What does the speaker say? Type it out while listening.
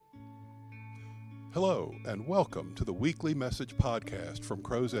Hello, and welcome to the weekly message podcast from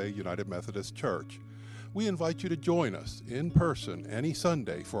Crozet United Methodist Church. We invite you to join us in person any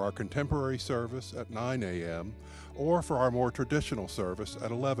Sunday for our contemporary service at 9 a.m. or for our more traditional service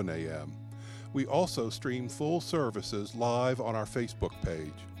at 11 a.m. We also stream full services live on our Facebook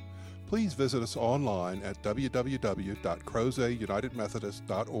page. Please visit us online at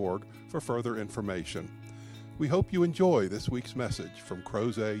www.crozetunitedmethodist.org for further information. We hope you enjoy this week's message from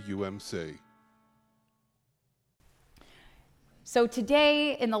Crozet UMC. So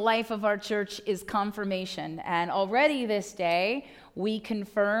today in the life of our church is confirmation, and already this day we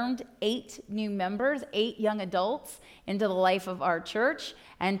confirmed 8 new members, 8 young adults into the life of our church,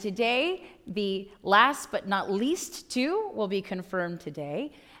 and today the last but not least 2 will be confirmed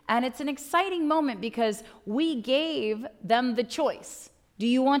today, and it's an exciting moment because we gave them the choice. Do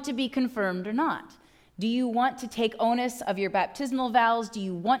you want to be confirmed or not? Do you want to take onus of your baptismal vows? Do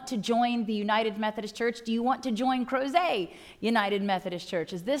you want to join the United Methodist Church? Do you want to join Crozet United Methodist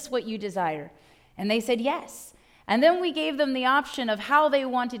Church? Is this what you desire? And they said yes. And then we gave them the option of how they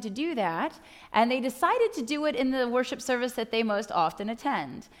wanted to do that, and they decided to do it in the worship service that they most often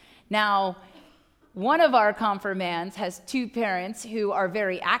attend. Now, one of our confirmands has 2 parents who are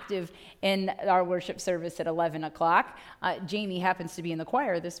very active in our worship service at 11 o'clock. Jamie happens to be in the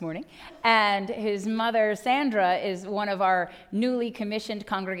choir this morning. And his mother, Sandra, is one of our newly commissioned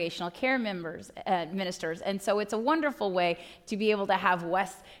congregational care ministers. And so it's a wonderful way to be able to have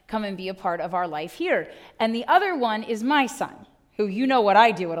Wes come and be a part of our life here. And the other one is my son, who you know what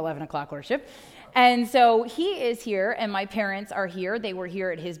I do at 11 o'clock worship. And so he is here, and my parents are here. They were here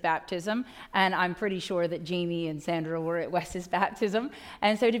at his baptism, and I'm pretty sure that Jamie and Sandra were at Wes's baptism.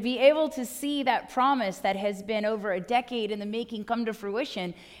 And so to be able to see that promise that has been over a decade in the making come to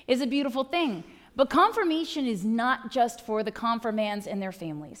fruition is a beautiful thing. But confirmation is not just for the confirmands and their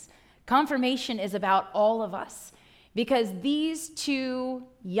families. Confirmation is about all of us, because these 2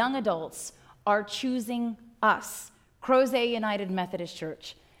 young adults are choosing us, Crozet United Methodist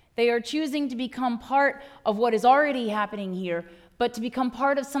Church. They are choosing to become part of what is already happening here, but to become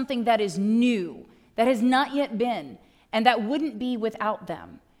part of something that is new, that has not yet been, and that wouldn't be without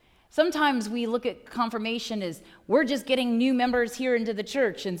them. Sometimes we look at confirmation as we're just getting new members here into the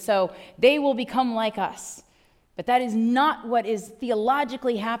church, and so they will become like us. But that is not what is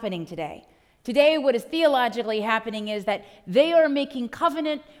theologically happening today. Today, what is theologically happening is that they are making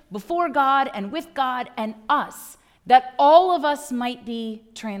covenant before God and with God and us, that all of us might be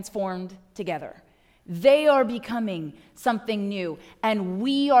transformed together. They are becoming something new, and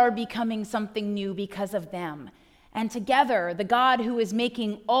we are becoming something new because of them. And together, the God who is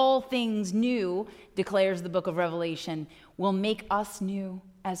making all things new, declares the book of Revelation, will make us new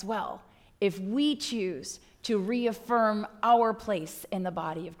as well, if we choose to reaffirm our place in the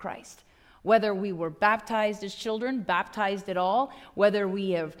body of Christ. Whether we were baptized as children, baptized at all, whether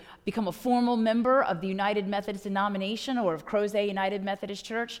we have become a formal member of the United Methodist denomination or of Crozet United Methodist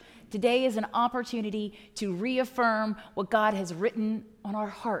Church, today is an opportunity to reaffirm what God has written on our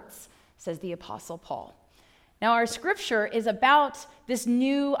hearts, says the Apostle Paul. Now, our scripture is about this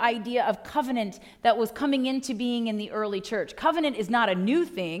new idea of covenant that was coming into being in the early church. Covenant is not a new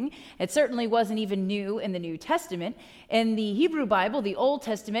thing. It certainly wasn't even new in the New Testament. In the Hebrew Bible, the Old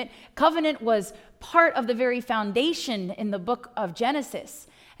Testament, covenant was part of the very foundation in the book of Genesis.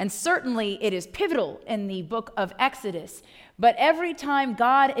 And certainly it is pivotal in the book of Exodus. But every time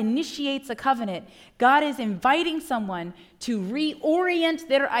God initiates a covenant, God is inviting someone to reorient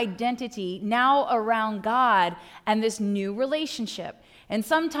their identity now around God and this new relationship. And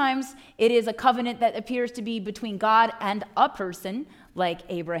sometimes it is a covenant that appears to be between God and a person, like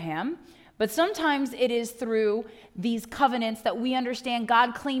Abraham. But sometimes it is through these covenants that we understand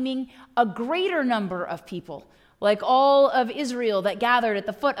God claiming a greater number of people, like all of Israel that gathered at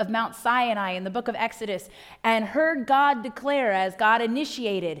the foot of Mount Sinai in the book of Exodus and heard God declare, as God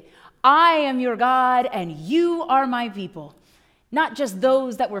initiated, I am your God and you are my people. Not just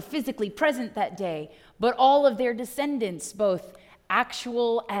those that were physically present that day, but all of their descendants, both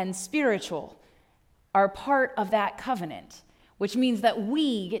actual and spiritual, are part of that covenant, which means that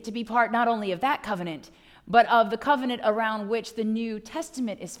we get to be part not only of that covenant, but of the covenant around which the New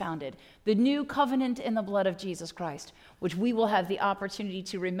Testament is founded, the new covenant in the blood of Jesus Christ, which we will have the opportunity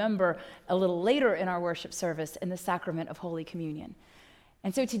to remember a little later in our worship service in the sacrament of Holy Communion.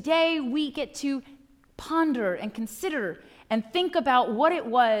 And so today we get to ponder and consider and think about what it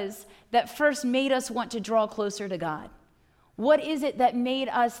was that first made us want to draw closer to God. What is it that made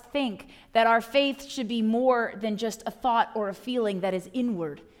us think that our faith should be more than just a thought or a feeling that is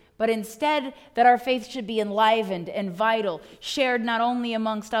inward, but instead that our faith should be enlivened and vital, shared not only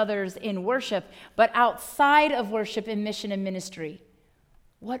amongst others in worship, but outside of worship in mission and ministry.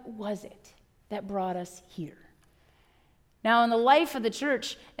 What was it that brought us here? Now, in the life of the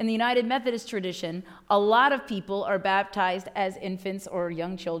church in the United Methodist tradition, a lot of people are baptized as infants or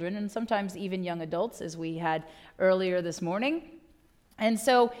young children, and sometimes even young adults, as we had earlier this morning. And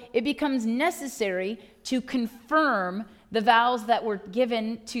so it becomes necessary to confirm the vows that were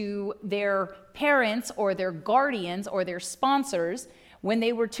given to their parents or their guardians or their sponsors when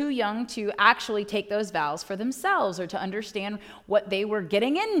they were too young to actually take those vows for themselves or to understand what they were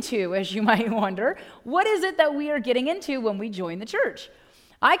getting into, as you might wonder. What is it that we are getting into when we join the church?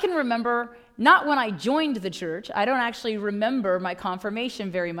 I can remember, not when I joined the church. I don't actually remember my confirmation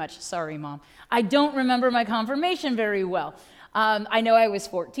very much. Sorry, Mom. I don't remember my confirmation very well. I know I was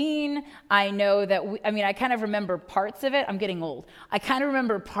 14. I know that, I kind of remember parts of it. I'm getting old. I kind of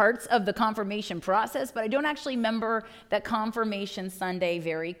remember parts of the confirmation process, but I don't actually remember that confirmation Sunday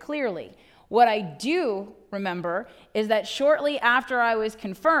very clearly. What I do remember is that shortly after I was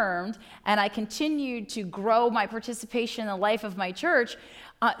confirmed and I continued to grow my participation in the life of my church,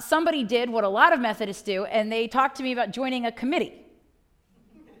 somebody did what a lot of Methodists do, and they talked to me about joining a committee.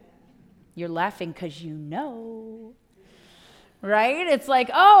 You're laughing because you know. Right? It's like,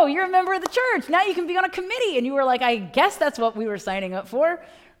 oh, you're a member of the church. Now you can be on a committee. And you were like, I guess that's what we were signing up for,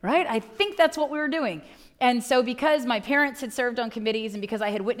 right? I think that's what we were doing. And so because my parents had served on committees and because I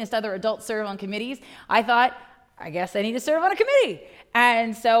had witnessed other adults serve on committees, I thought, I guess I need to serve on a committee.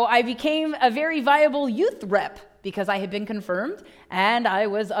 And so I became a very viable youth rep because I had been confirmed and I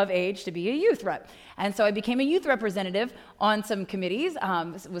was of age to be a youth rep. And so I became a youth representative on some committees,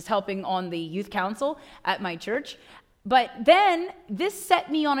 was helping on the youth council at my church. But then this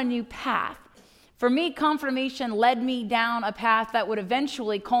set me on a new path. For me, confirmation led me down a path that would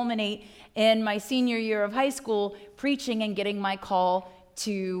eventually culminate in my senior year of high school, preaching and getting my call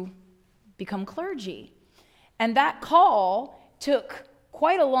to become clergy. And that call took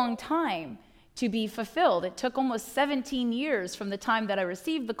quite a long time to be fulfilled. It took almost 17 years from the time that I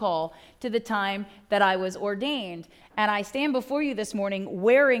received the call to the time that I was ordained. And I stand before you this morning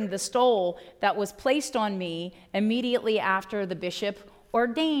wearing the stole that was placed on me immediately after the bishop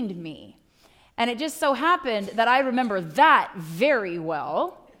ordained me. And it just so happened that I remember that very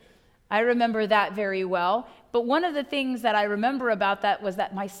well. But one of the things that I remember about that was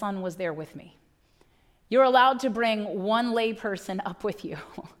that my son was there with me. You're allowed to bring one lay person up with you.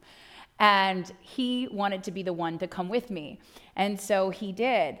 And he wanted to be the one to come with me. And so he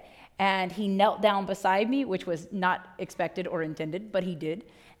did. And he knelt down beside me, which was not expected or intended, but he did.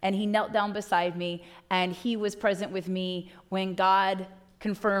 And he knelt down beside me, and he was present with me when God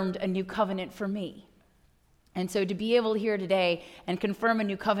confirmed a new covenant for me. And so to be able to here today and confirm a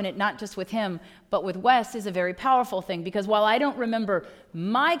new covenant, not just with him, but with Wes, is a very powerful thing. Because while I don't remember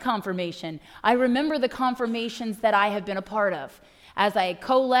my confirmation, I remember the confirmations that I have been a part of. As I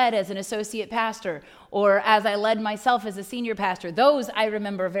co-led as an associate pastor, or as I led myself as a senior pastor, those I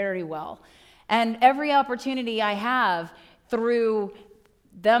remember very well. And every opportunity I have through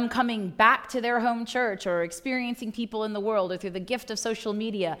them coming back to their home church or experiencing people in the world or through the gift of social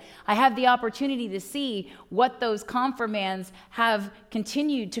media, I have the opportunity to see what those confirmands have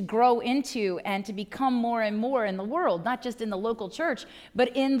continued to grow into and to become more and more in the world, not just in the local church,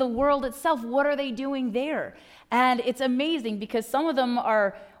 but in the world itself. What are they doing there? And it's amazing because some of them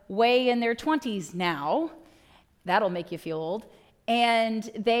are way in their 20s now. That'll make you feel old. And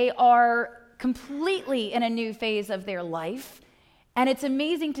they are completely in a new phase of their life. And it's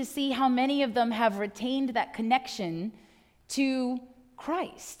amazing to see how many of them have retained that connection to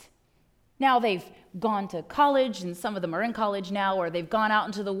Christ. Now they've gone to college, and some of them are in college now, or they've gone out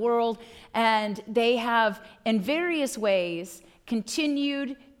into the world, and they have, in various ways,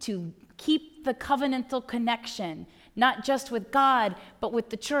 continued to keep the covenantal connection, not just with God, but with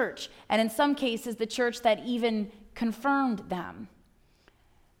the church, and in some cases, the church that even confirmed them.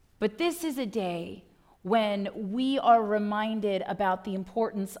 But this is a day when we are reminded about the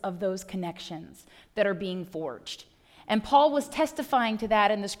importance of those connections that are being forged. And Paul was testifying to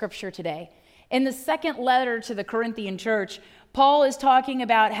that in the scripture today. In the second letter to the Corinthian church, Paul is talking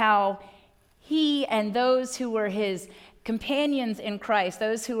about how he and those who were his companions in Christ,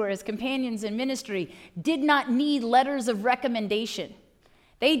 those who were his companions in ministry, did not need letters of recommendation.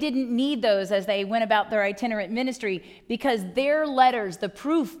 They didn't need those as they went about their itinerant ministry because their letters, the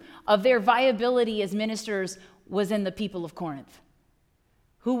proof of their viability as ministers, was in the people of Corinth,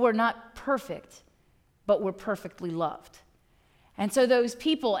 who were not perfect, but were perfectly loved. And so those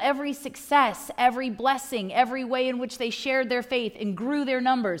people, every success, every blessing, every way in which they shared their faith and grew their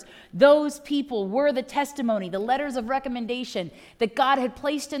numbers, those people were the testimony, the letters of recommendation that God had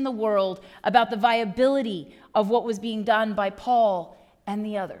placed in the world about the viability of what was being done by Paul and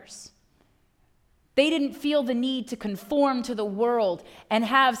the others. They didn't feel the need to conform to the world and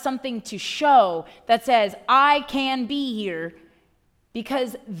have something to show that says, I can be here,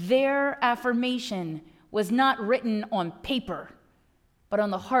 because their affirmation was not written on paper, but on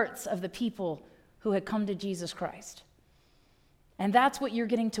the hearts of the people who had come to Jesus Christ. And that's what you're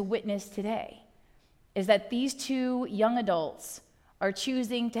getting to witness today, is that these two young adults are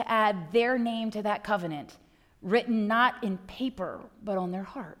choosing to add their name to that covenant, written not in paper, but on their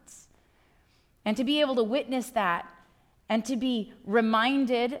hearts. And to be able to witness that and to be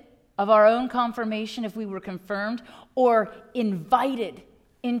reminded of our own confirmation if we were confirmed, or invited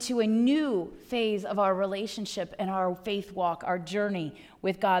into a new phase of our relationship and our faith walk, our journey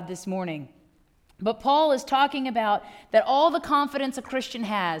with God this morning. But Paul is talking about that all the confidence a Christian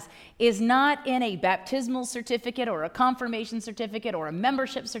has is not in a baptismal certificate or a confirmation certificate or a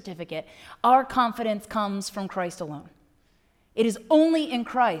membership certificate. Our confidence comes from Christ alone. It is only in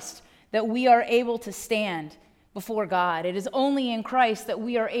Christ that we are able to stand before God. It is only in Christ that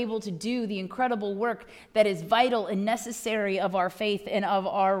we are able to do the incredible work that is vital and necessary of our faith and of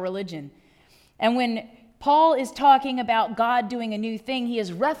our religion. And when Paul is talking about God doing a new thing, he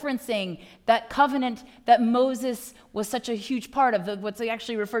is referencing that covenant that Moses was such a huge part of, what's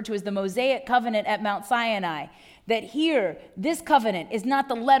actually referred to as the Mosaic covenant at Mount Sinai. That here, this covenant is not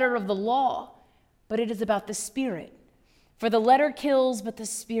the letter of the law, but it is about the Spirit. For the letter kills, but the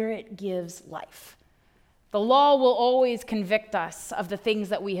Spirit gives life. The law will always convict us of the things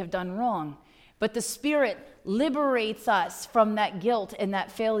that we have done wrong, but the Spirit liberates us from that guilt and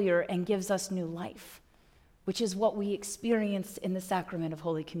that failure and gives us new life, which is what we experienced in the sacrament of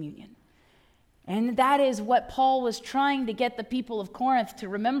Holy Communion. And that is what Paul was trying to get the people of Corinth to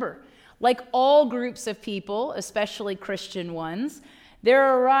remember. Like all groups of people, especially Christian ones,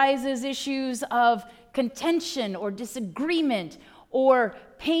 there arises issues of contention or disagreement or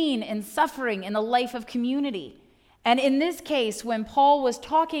pain and suffering in the life of community. And in this case, when Paul was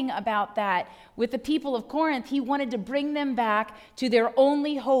talking about that with the people of Corinth, he wanted to bring them back to their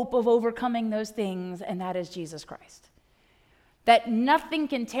only hope of overcoming those things, and that is Jesus Christ. That nothing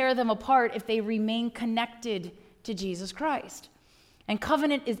can tear them apart if they remain connected to Jesus Christ. And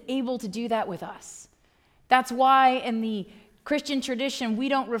covenant is able to do that with us. That's why in the Christian tradition, we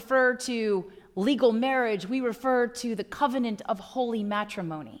don't refer to legal marriage, we refer to the covenant of holy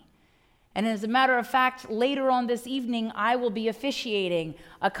matrimony. And as a matter of fact, later on this evening, I will be officiating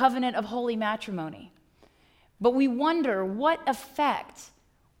a covenant of holy matrimony. But we wonder, what effect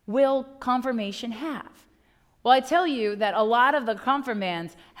will confirmation have? Well, I tell you that a lot of the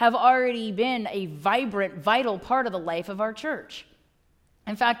confirmands have already been a vibrant, vital part of the life of our church.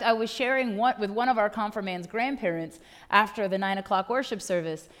 In fact, I was sharing with one of our confirmands' grandparents after the 9 o'clock worship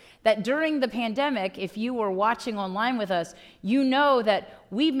service that during the pandemic, if you were watching online with us, you know that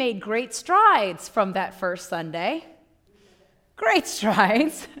we made great strides from that first Sunday. Great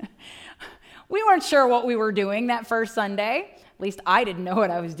strides. We weren't sure what we were doing that first Sunday. At least I didn't know what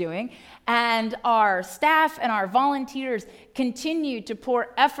I was doing. And our staff and our volunteers continued to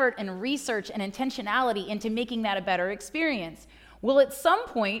pour effort and research and intentionality into making that a better experience. Well, at some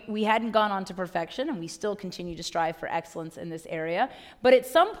point, we hadn't gone on to perfection, and we still continue to strive for excellence in this area. But at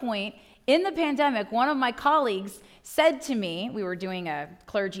some point in the pandemic, one of my colleagues said to me, we were doing a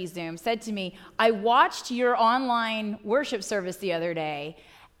clergy Zoom, said to me, I watched your online worship service the other day,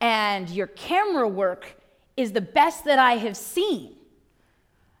 and your camera work is the best that I have seen.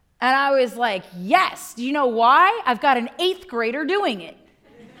 And I was like, yes. Do you know why? I've got an 8th grader doing it.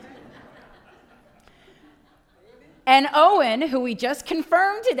 And Owen, who we just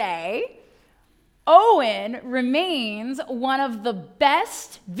confirmed today, Owen remains one of the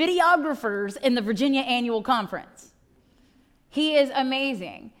best videographers in the Virginia Annual Conference. He is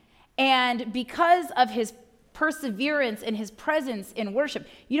amazing. And because of his perseverance and his presence in worship,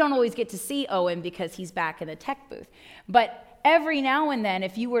 you don't always get to see Owen because he's back in the tech booth. But every now and then,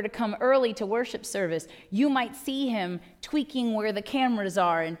 if you were to come early to worship service, you might see him tweaking where the cameras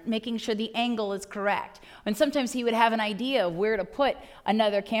are and making sure the angle is correct. And sometimes he would have an idea of where to put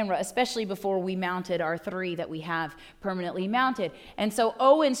another camera, especially before we mounted our 3 that we have permanently mounted. And so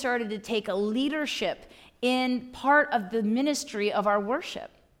Owen started to take a leadership in part of the ministry of our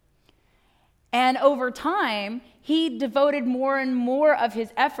worship. And over time, he devoted more and more of his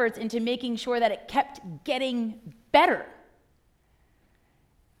efforts into making sure that it kept getting better.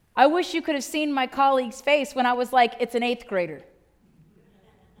 I wish you could have seen my colleague's face when I was like, it's an 8th grader.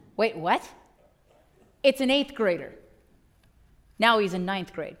 Wait, what? It's an 8th grader. Now he's in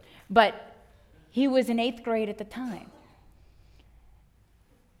 9th grade. But he was in 8th grade at the time.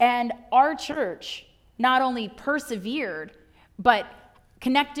 And our church not only persevered, but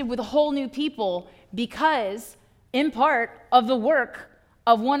connected with whole new people because, in part, of the work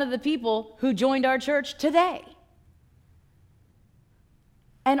of one of the people who joined our church today.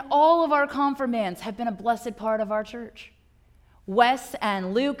 And all of our confirmands have been a blessed part of our church. Wes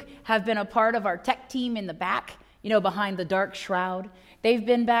and Luke have been a part of our tech team in the back, behind the dark shroud. They've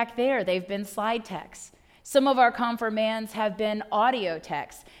been back there. They've been slide techs. Some of our confirmands have been audio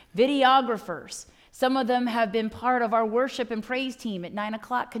techs, videographers. Some of them have been part of our worship and praise team at 9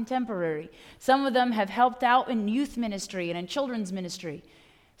 o'clock contemporary. Some of them have helped out in youth ministry and in children's ministry.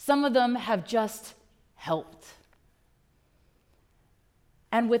 Some of them have just helped.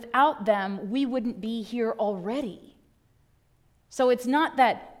 And without them, we wouldn't be here already. So it's not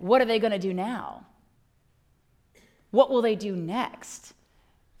that, what are they going to do now? What will they do next?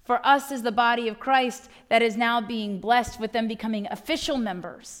 For us as the body of Christ that is now being blessed with them becoming official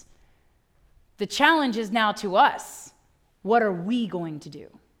members, the challenge is now to us. What are we going to do?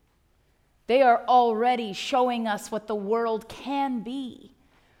 They are already showing us what the world can be.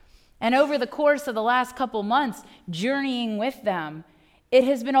 And over the course of the last couple months, journeying with them, it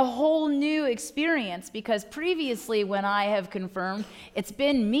has been a whole new experience because previously when I have confirmed, it's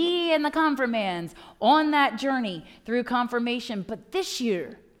been me and the confirmands on that journey through confirmation. But this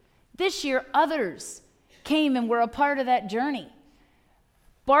year, others came and were a part of that journey.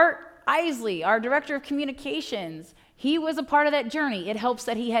 Bart Isley, our director of communications, he was a part of that journey. It helps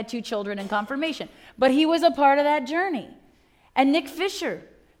that he had 2 children in confirmation, but he was a part of that journey. And Nick Fisher,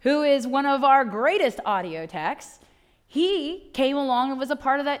 who is one of our greatest audio techs, he came along and was a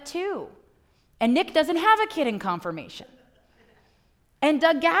part of that too. And Nick doesn't have a kid in confirmation. And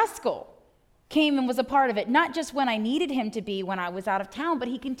Doug Gaskell came and was a part of it, not just when I needed him to be when I was out of town, but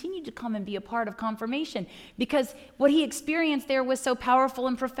he continued to come and be a part of confirmation because what he experienced there was so powerful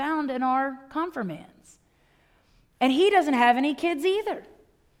and profound in our confirmands. And he doesn't have any kids either.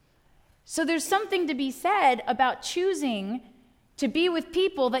 So there's something to be said about choosing to be with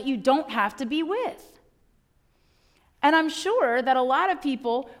people that you don't have to be with. And I'm sure that a lot of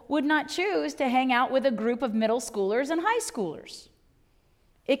people would not choose to hang out with a group of middle schoolers and high schoolers.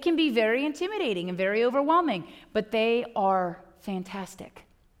 It can be very intimidating and very overwhelming, but they are fantastic.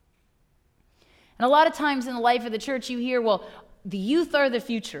 And a lot of times in the life of the church, you hear, well, the youth are the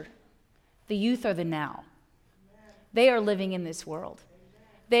future. The youth are the now. They are living in this world.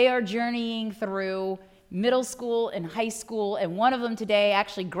 They are journeying through middle school and high school, and one of them today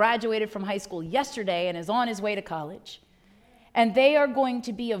actually graduated from high school yesterday and is on his way to college. And they are going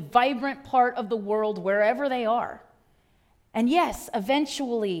to be a vibrant part of the world wherever they are. And yes,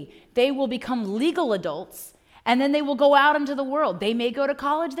 eventually they will become legal adults, and then they will go out into the world. They may go to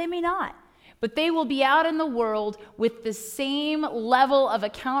college, they may not. But they will be out in the world with the same level of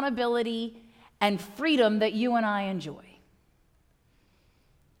accountability and freedom that you and I enjoy.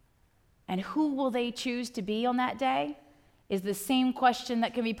 And who will they choose to be on that day is the same question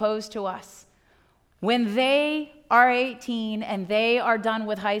that can be posed to us. When they are 18 and they are done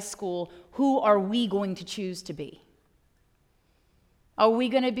with high school, who are we going to choose to be? Are we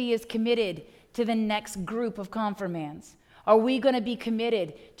going to be as committed to the next group of confirmands? Are we going to be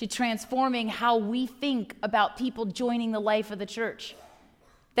committed to transforming how we think about people joining the life of the church?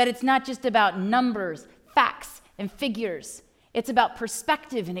 That it's not just about numbers, facts, and figures. It's about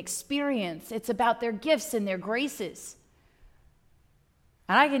perspective and experience. It's about their gifts and their graces.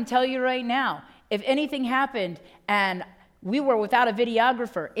 And I can tell you right now, if anything happened and we were without a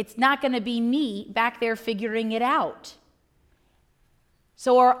videographer, it's not going to be me back there figuring it out.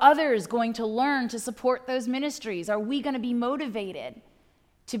 So are others going to learn to support those ministries? Are we going to be motivated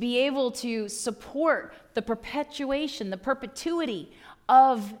to be able to support the perpetuation, the perpetuity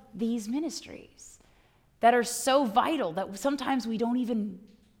of these ministries that are so vital that sometimes we don't even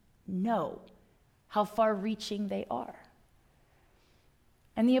know how far-reaching they are?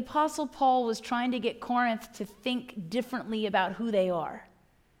 And the Apostle Paul was trying to get Corinth to think differently about who they are.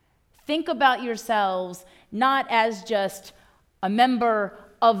 Think about yourselves not as just a member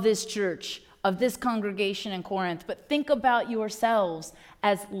of this church, of this congregation in Corinth, but think about yourselves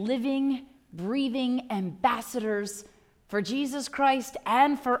as living, breathing ambassadors for Jesus Christ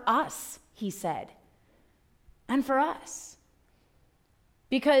and for us, he said. And for us.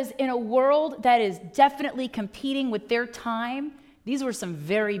 Because in a world that is definitely competing with their time, these were some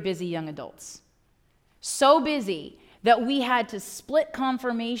very busy young adults. So busy that we had to split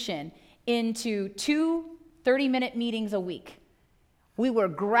confirmation into 2 30-minute meetings a week. We were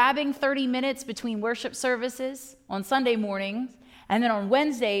grabbing 30 minutes between worship services on Sunday mornings, and then on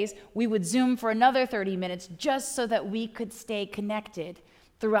Wednesdays, we would Zoom for another 30 minutes just so that we could stay connected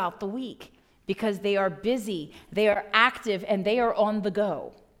throughout the week, because they are busy, they are active, and they are on the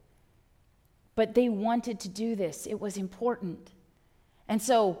go. But they wanted to do this. It was important. And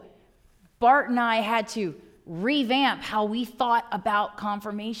so Bart and I had to revamp how we thought about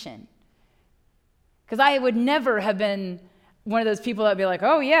confirmation. Because I would never have been one of those people that would be like,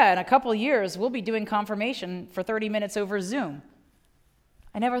 oh yeah, in a couple years, we'll be doing confirmation for 30 minutes over Zoom.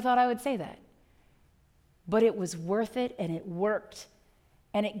 I never thought I would say that. But it was worth it, and it worked.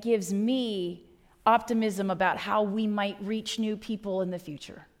 And it gives me optimism about how we might reach new people in the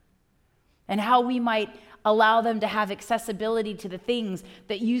future, and how we might allow them to have accessibility to the things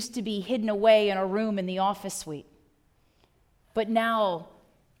that used to be hidden away in a room in the office suite. But now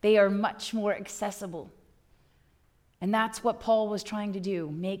they are much more accessible. And that's what Paul was trying to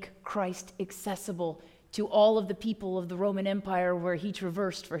do, make Christ accessible to all of the people of the Roman Empire where he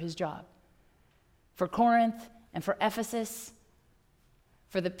traversed for his job. For Corinth and for Ephesus,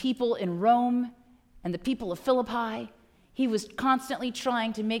 for the people in Rome and the people of Philippi, he was constantly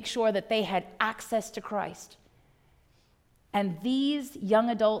trying to make sure that they had access to Christ. And these young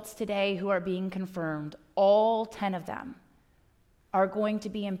adults today who are being confirmed, all 10 of them, are going to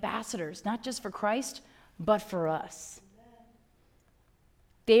be ambassadors, not just for Christ, but for us.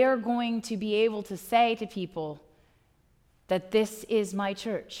 They are going to be able to say to people that this is my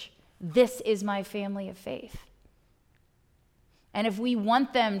church, this is my family of faith. And if we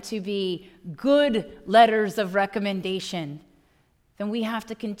want them to be good letters of recommendation, then we have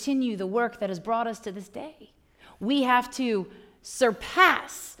to continue the work that has brought us to this day. We have to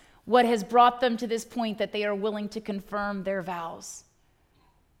surpass what has brought them to this point that they are willing to confirm their vows.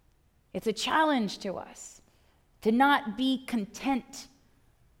 It's a challenge to us to not be content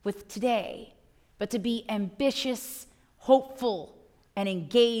with today, but to be ambitious, hopeful, and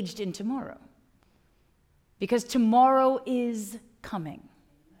engaged in tomorrow. Because tomorrow is coming.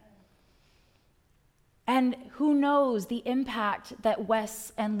 And who knows the impact that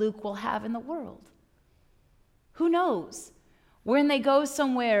Wes and Luke will have in the world? Who knows? When they go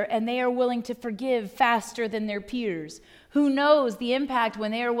somewhere and they are willing to forgive faster than their peers. Who knows the impact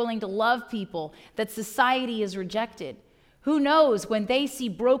when they are willing to love people that society has rejected? Who knows when they see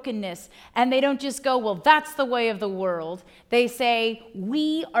brokenness and they don't just go, well, that's the way of the world. They say,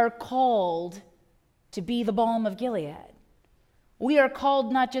 we are called to be the balm of Gilead. We are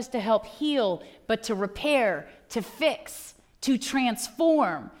called not just to help heal, but to repair, to fix, to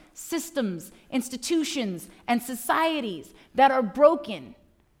transform systems, institutions, and societies that are broken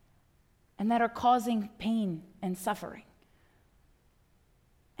and that are causing pain and suffering.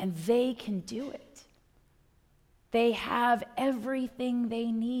 And they can do it. They have everything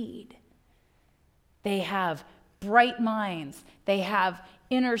they need. They have bright minds. They have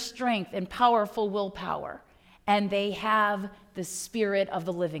inner strength and powerful willpower. And they have the Spirit of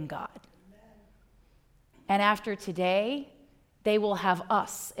the living God. And after today, they will have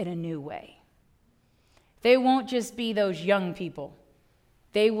us in a new way. They won't just be those young people.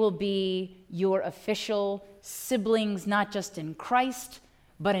 They will be your official siblings, not just in Christ,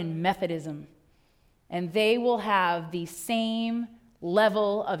 but in Methodism. And they will have the same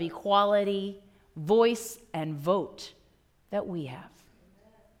level of equality, voice, and vote that we have.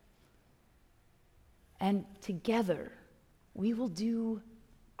 And together, we will do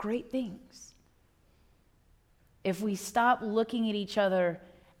great things. If we stop looking at each other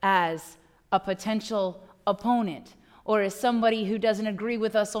as a potential opponent, or as somebody who doesn't agree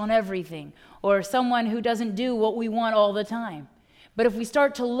with us on everything, or someone who doesn't do what we want all the time. But if we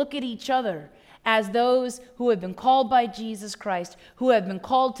start to look at each other as those who have been called by Jesus Christ, who have been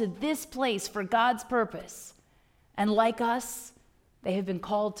called to this place for God's purpose, and like us, they have been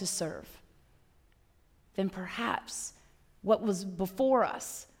called to serve, then perhaps what was before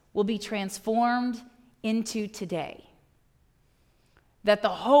us will be transformed into today. That the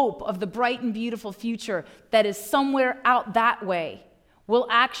hope of the bright and beautiful future that is somewhere out that way will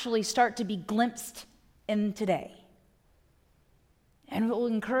actually start to be glimpsed in today. And it will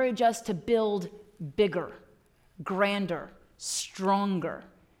encourage us to build bigger, grander, stronger.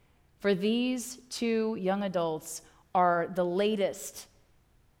 For these two young adults are the latest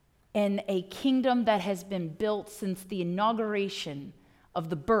in a kingdom that has been built since the inauguration of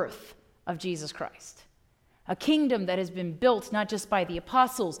the birth of Jesus Christ. A kingdom that has been built not just by the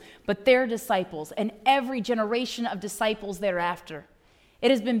apostles, but their disciples and every generation of disciples thereafter.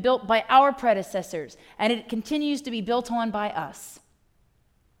 It has been built by our predecessors, and it continues to be built on by us.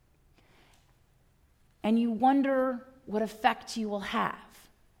 And you wonder what effect you will have.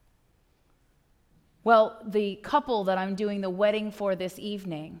 Well, the couple that I'm doing the wedding for this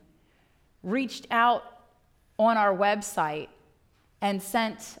evening reached out on our website and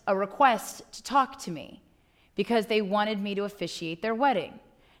sent a request to talk to me because they wanted me to officiate their wedding.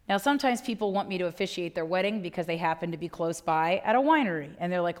 Now, sometimes people want me to officiate their wedding because they happen to be close by at a winery,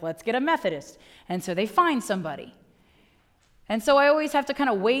 and they're like, let's get a Methodist. And so they find somebody. And so I always have to kind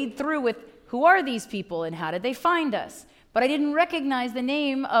of wade through with, who are these people and how did they find us? But I didn't recognize the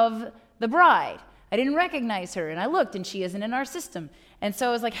name of the bride. I didn't recognize her, and I looked, and she isn't in our system. And so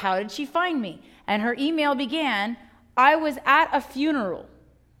I was like, how did she find me? And her email began, I was at a funeral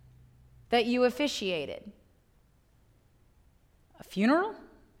that you officiated. A funeral?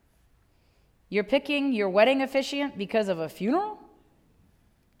 You're picking your wedding officiant because of a funeral?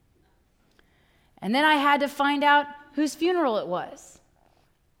 And then I had to find out whose funeral it was.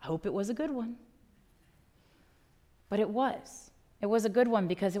 I hope it was a good one. But it was. It was a good one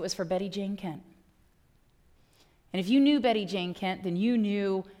because it was for Betty Jane Kent. And if you knew Betty Jane Kent, then you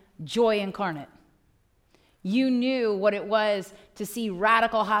knew joy incarnate. You knew what it was to see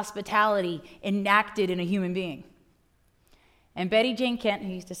radical hospitality enacted in a human being. And Betty Jane Kent,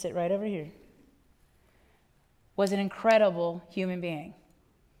 who used to sit right over here, was an incredible human being.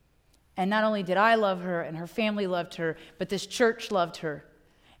 And not only did I love her and her family loved her, but this church loved her.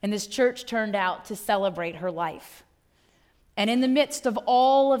 And this church turned out to celebrate her life. And in the midst of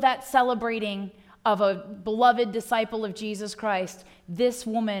all of that celebrating of a beloved disciple of Jesus Christ, this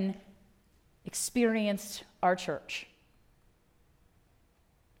woman experienced our church.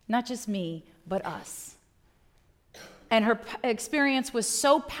 Not just me, but us. And her experience was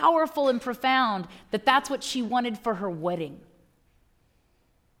so powerful and profound that that's what she wanted for her wedding.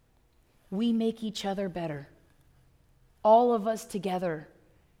 We make each other better. All of us together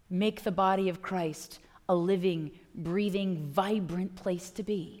make the body of Christ a living, breathing, vibrant place to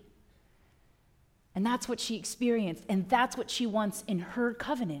be. And that's what she experienced, and that's what she wants in her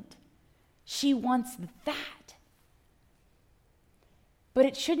covenant. She wants that. But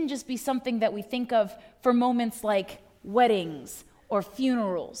it shouldn't just be something that we think of for moments like weddings or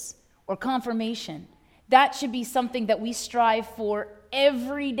funerals or confirmation. That should be something that we strive for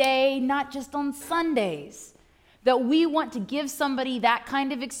every day, not just on Sundays. That we want to give somebody that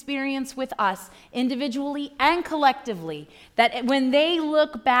kind of experience with us, individually and collectively, that when they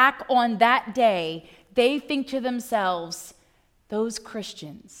look back on that day, they think to themselves, those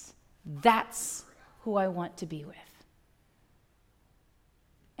Christians, that's who I want to be with.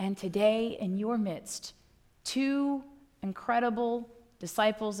 And today, in your midst, two incredible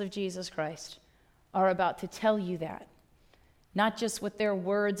disciples of Jesus Christ are about to tell you that, not just with their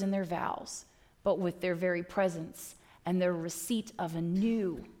words and their vows, but with their very presence and their receipt of a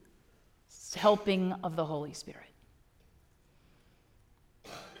new helping of the Holy Spirit.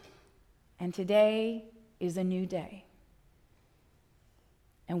 And today is a new day.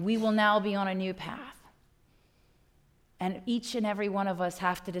 And we will now be on a new path. And each and every one of us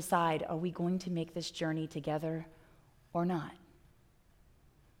have to decide, are we going to make this journey together or not?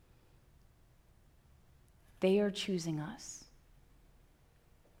 They are choosing us.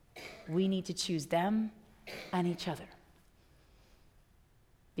 We need to choose them and each other.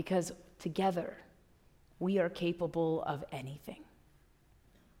 Because together, we are capable of anything.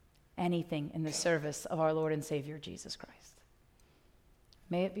 Anything in the service of our Lord and Savior, Jesus Christ.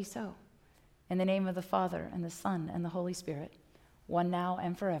 May it be so. In the name of the Father, and the Son, and the Holy Spirit, one now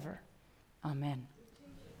and forever. Amen.